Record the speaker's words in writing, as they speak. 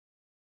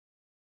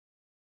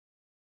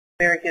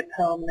very good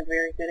poem and a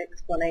very good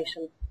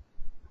explanation.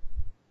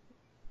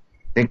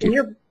 Thank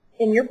you.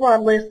 In your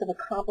broad list of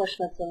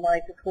accomplishments in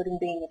life, including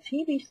being a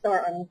TV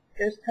star on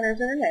Ghost Hunters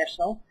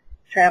International,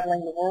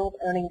 traveling the world,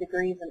 earning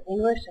degrees in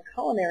English and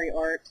culinary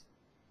arts,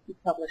 you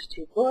published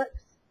 2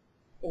 books,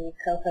 and you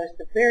co-host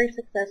a very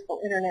successful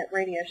internet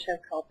radio show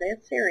called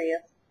Dead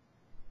Serious.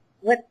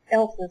 What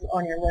else is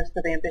on your list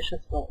of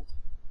ambitious goals?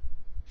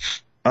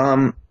 I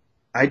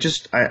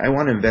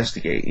want to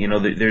investigate. You know,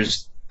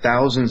 there's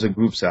thousands of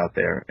groups out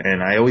there,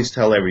 and I always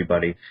tell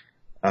everybody,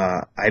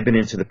 I've been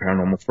into the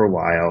paranormal for a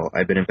while.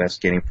 I've been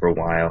investigating for a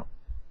while,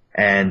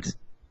 and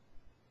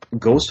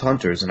Ghost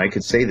Hunters, and I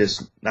could say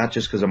this not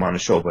just because I'm on the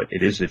show, but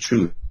it is the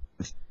truth,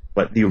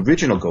 but the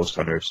original Ghost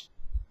Hunters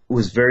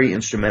was very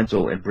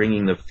instrumental in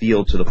bringing the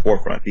field to the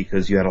forefront,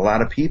 because you had a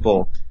lot of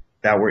people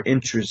that were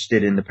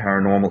interested in the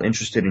paranormal,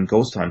 interested in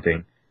ghost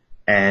hunting,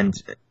 and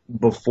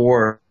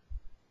before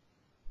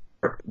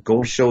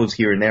ghost shows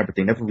here and there, but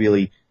they never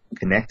really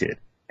connected.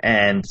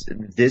 And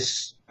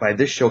by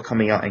this show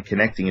coming out and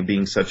connecting and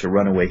being such a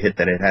runaway hit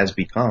that it has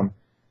become,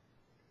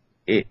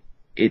 it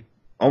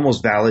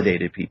almost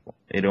validated people.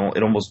 It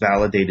almost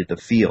validated the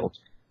field.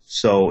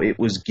 So it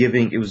was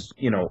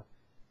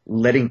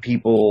letting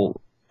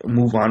people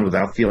move on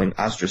without feeling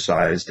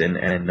ostracized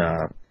and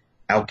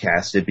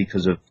outcasted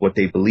because of what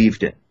they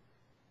believed in.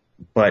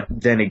 But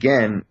then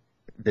again,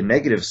 the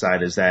negative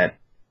side is that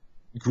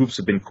groups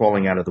have been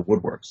crawling out of the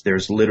woodworks.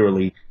 There's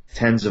literally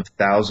tens of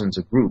thousands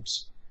of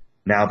groups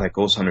now that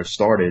Ghost Hunters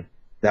started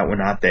that were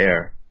not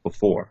there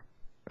before.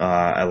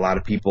 A lot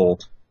of people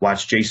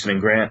watch Jason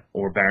and Grant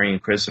or Barry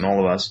and Chris and all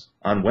of us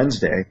on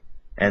Wednesday,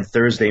 and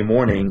Thursday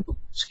morning,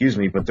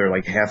 but they're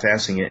like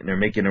half-assing it, and they're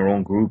making their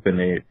own group, and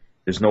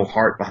there's no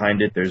heart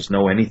behind it. There's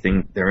no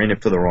anything. They're in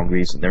it for the wrong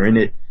reason. They're in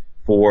it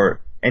for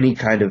any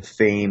kind of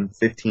fame,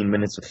 15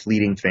 minutes of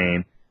fleeting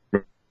fame,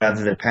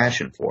 rather than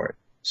passion for it.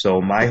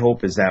 So my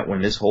hope is that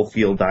when this whole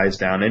field dies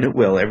down, and it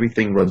will,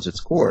 everything runs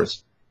its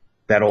course,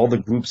 that all the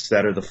groups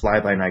that are the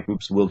fly-by-night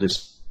groups will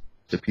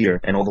disappear,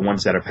 and all the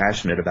ones that are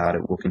passionate about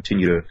it will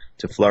continue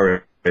to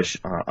flourish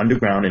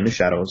underground in the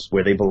shadows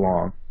where they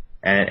belong,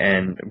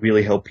 and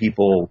really help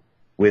people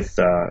with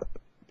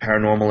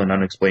paranormal and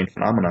unexplained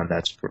phenomenon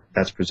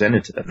that's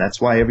presented to them.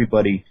 That's why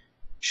everybody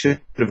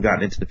should have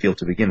gotten into the field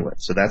to begin with.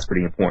 So that's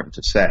pretty important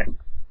to say.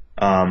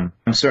 I'm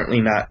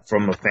certainly not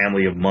from a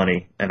family of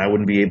money, and I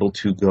wouldn't be able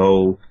to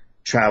go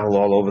travel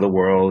all over the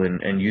world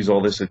and use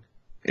all this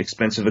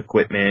expensive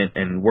equipment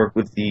and work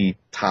with the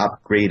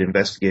top grade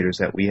investigators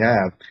that we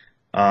have.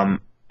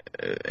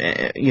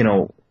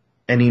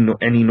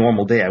 Any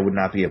normal day I would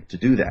not be able to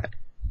do that.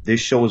 This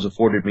show has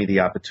afforded me the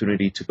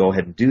opportunity to go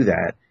ahead and do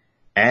that,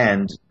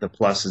 and the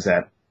plus is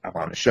that I'm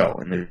on the show,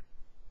 and the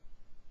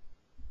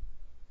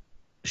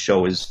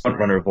show is front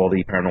runner of all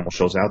the paranormal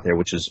shows out there,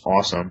 which is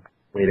awesome.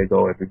 Way to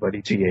go,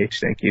 everybody. GH,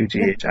 thank you,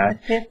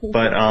 GHI.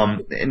 But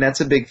and that's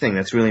a big thing.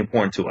 That's really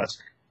important to us.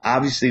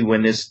 Obviously,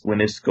 when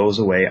this goes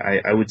away,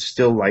 I would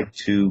still like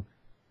to.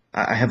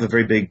 I have a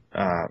very big,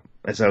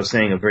 as I was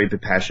saying, a very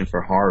big passion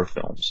for horror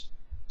films.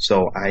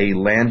 So I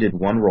landed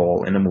one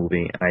role in a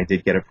movie, and I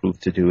did get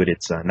approved to do it.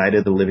 It's a Night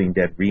of the Living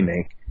Dead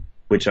remake,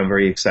 which I'm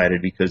very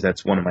excited because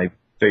that's one of my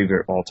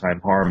favorite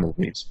all-time horror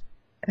movies.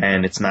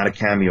 And it's not a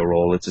cameo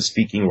role. It's a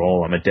speaking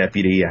role. I'm a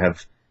deputy. I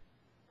have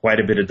quite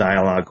a bit of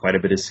dialogue, quite a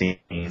bit of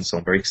scenes, so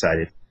I'm very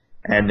excited.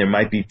 And there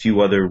might be a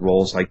few other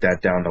roles like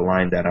that down the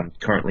line that I'm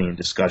currently in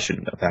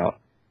discussion about.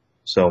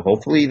 So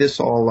hopefully this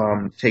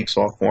all takes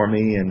off for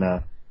me, and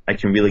I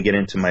can really get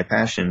into my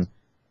passion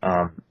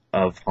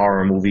of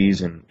horror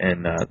movies and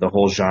the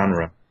whole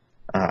genre.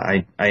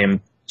 I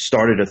am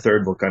started a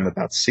third book. I'm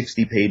about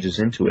 60 pages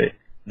into it.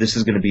 This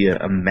is going to be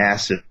a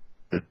massive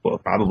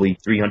book, probably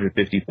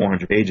 350,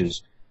 400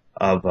 pages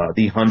of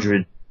the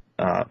 100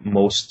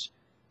 most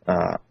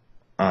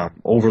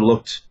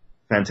overlooked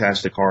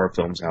fantastic horror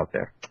films out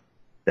there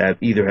that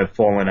either have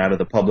fallen out of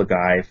the public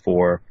eye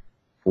for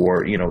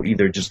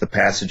either just the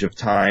passage of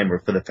time or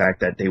for the fact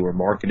that they were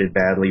marketed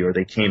badly or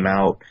they came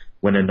out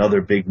when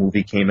another big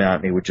movie came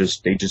out and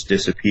they just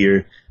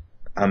disappeared.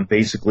 I'm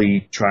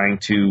basically trying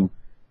to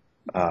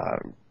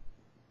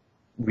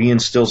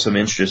reinstill some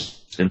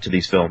interest into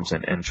these films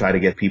and try to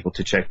get people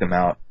to check them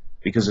out,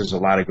 because there's a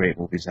lot of great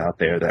movies out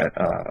there that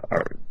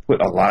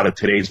put a lot of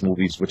today's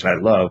movies, which I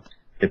love,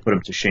 they put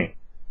them to shame.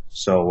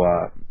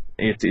 So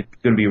it's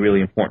going to be a really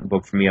important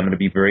book for me. I'm going to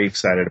be very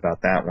excited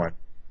about that one.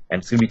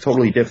 And it's going to be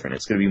totally different.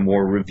 It's going to be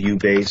more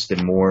review-based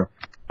and more,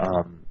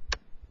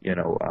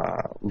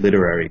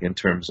 literary in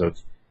terms of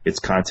its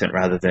content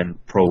rather than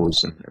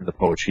prose and the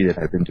poetry that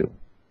I've been doing.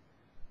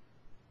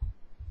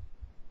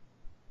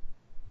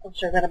 I'm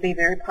sure that'll be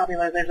very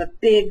popular. There's a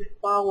big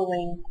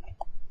following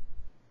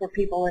for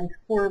people in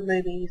horror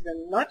movies,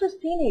 and not just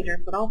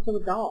teenagers, but also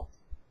adults.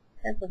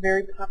 That's a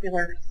very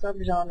popular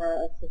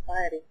subgenre of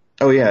society.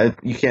 Oh yeah,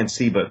 you can't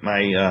see, but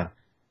my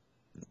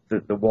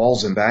the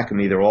walls in back of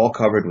me, they're all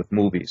covered with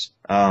movies.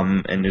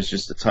 And there's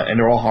just a ton, and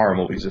they're all horror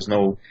movies.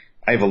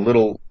 I have a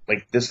little,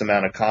 like this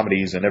amount of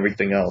comedies and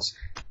everything else,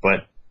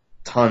 but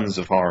tons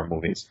of horror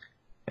movies.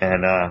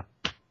 And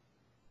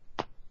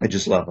I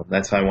just love them.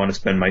 That's how I want to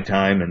spend my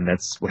time, and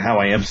that's how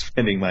I am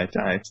spending my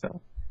time.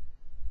 So,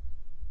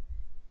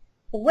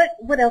 So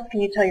what else can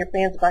you tell your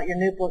fans about your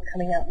new book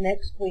coming out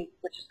next week,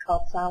 which is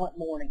called Silent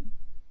Morning?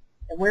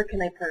 And where can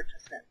they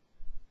purchase it?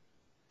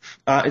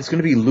 it's going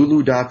to be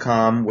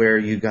lulu.com where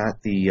you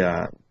got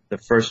the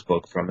first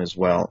book from as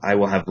well. I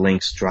will have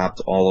links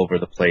dropped all over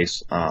the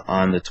place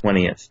on the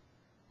 20th.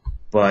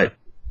 But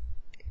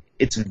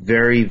it's a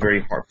very,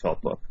 very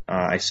heartfelt book.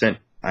 I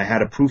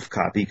had a proof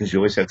copy because you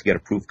always have to get a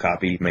proof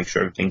copy to make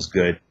sure everything's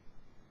good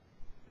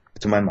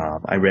to my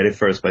mom. I read it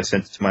first, but I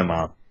sent it to my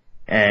mom,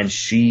 and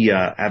she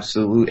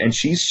absolutely, and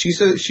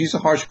she's a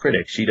harsh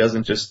critic. She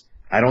doesn't just,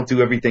 I don't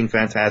do everything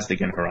fantastic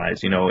in her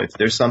eyes. You know, if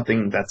there's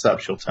something that's up,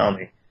 she'll tell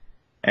me.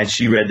 And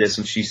she read this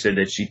and she said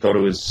that she thought it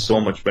was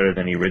so much better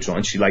than the original,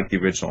 and she liked the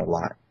original a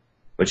lot.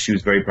 But she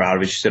was very proud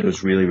of it. She said it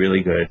was really,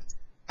 really good.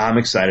 I'm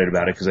excited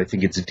about it because I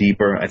think it's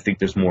deeper. I think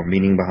there's more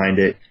meaning behind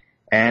it.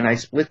 And I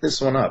split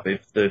this one up.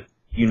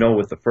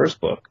 With the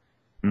first book,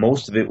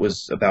 most of it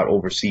was about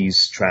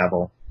overseas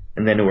travel,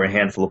 and then there were a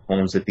handful of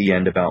poems at the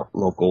end about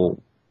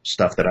local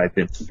stuff that I've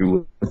been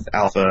through with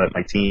Alpha,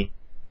 my team,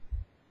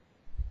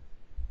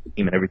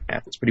 and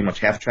everything. It's pretty much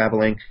half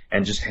traveling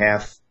and just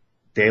half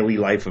daily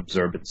life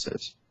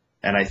observances.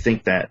 And I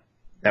think that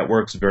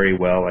works very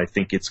well. I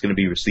think it's going to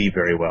be received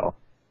very well.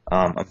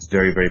 I'm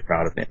very, very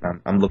proud of it.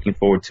 I'm looking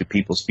forward to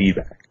people's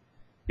feedback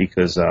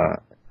because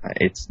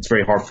it's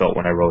very heartfelt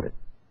when I wrote it.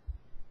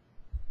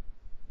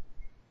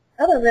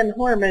 Other than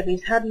horror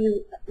movies, how do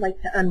you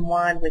like to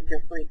unwind with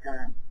your free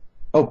time?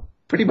 Oh,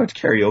 pretty much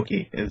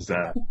karaoke is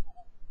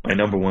my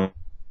number one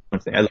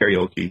thing. I love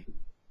karaoke.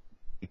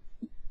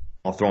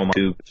 I'll throw them on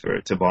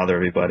YouTube to bother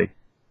everybody.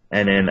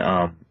 And then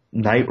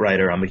Knight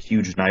Rider, I'm a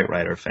huge Knight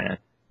Rider fan.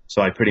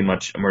 So I pretty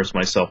much immerse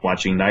myself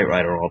watching Knight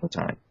Rider all the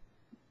time.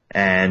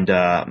 And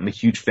I'm a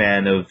huge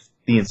fan of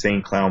the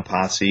Insane Clown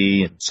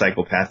Posse and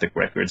Psychopathic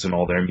Records and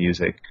all their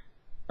music.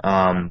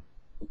 And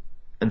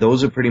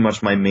those are pretty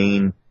much my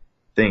main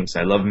things.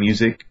 I love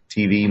music,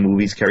 TV,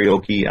 movies,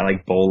 karaoke. I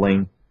like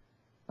bowling.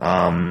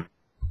 Not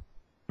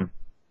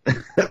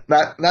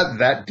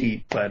that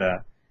deep, but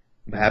I'm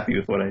happy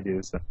with what I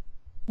do. So.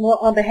 Well,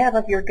 on behalf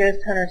of your Ghost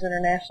Hunters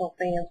International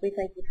fans, we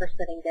thank you for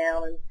sitting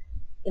down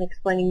and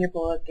explaining your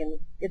book, and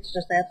it's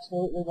just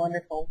absolutely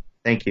wonderful.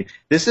 Thank you.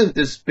 This is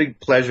this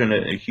big pleasure and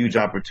a huge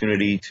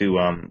opportunity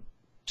to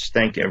just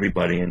thank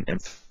everybody and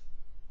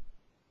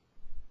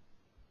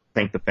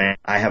thank the fans.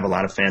 I have a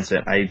lot of fans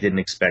that I didn't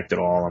expect at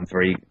all. I'm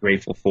very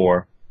grateful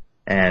for,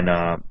 and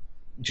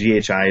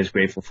GHI is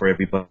grateful for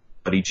everybody.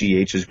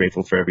 GH is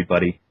grateful for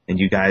everybody, and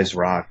you guys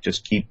rock.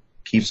 Just keep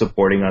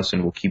supporting us,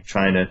 and we'll keep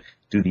trying to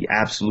do the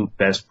absolute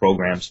best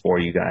programs for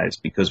you guys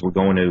because we're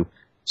going to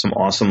some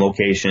awesome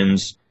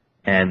locations,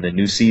 and the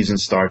new season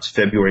starts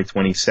February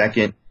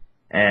 22nd.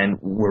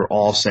 And we're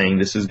all saying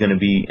this is going to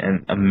be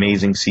an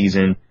amazing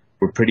season.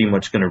 We're pretty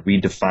much going to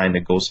redefine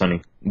the ghost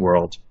hunting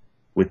world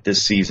with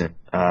this season.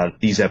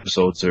 These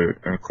episodes are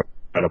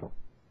incredible.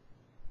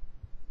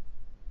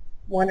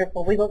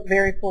 Wonderful. We look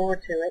very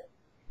forward to it.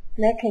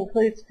 And that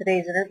concludes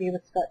today's interview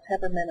with Scott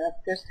Tepperman of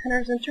Ghost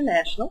Hunters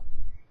International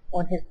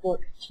on his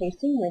book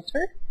Chasing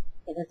Winter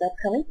and his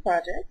upcoming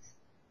projects,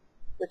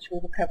 which we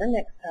will cover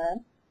next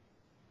time.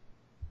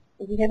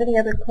 Do you have any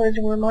other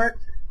closing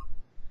remarks?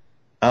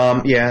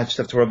 Yeah, just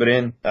have to rub it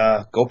in.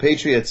 Go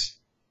Patriots.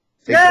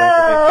 Take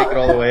No! it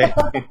all the way.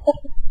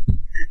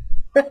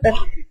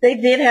 They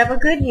did have a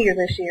good year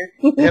this year.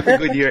 They have a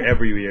good year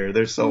every year.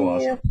 They're so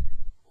awesome. Yeah.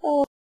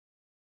 Oh.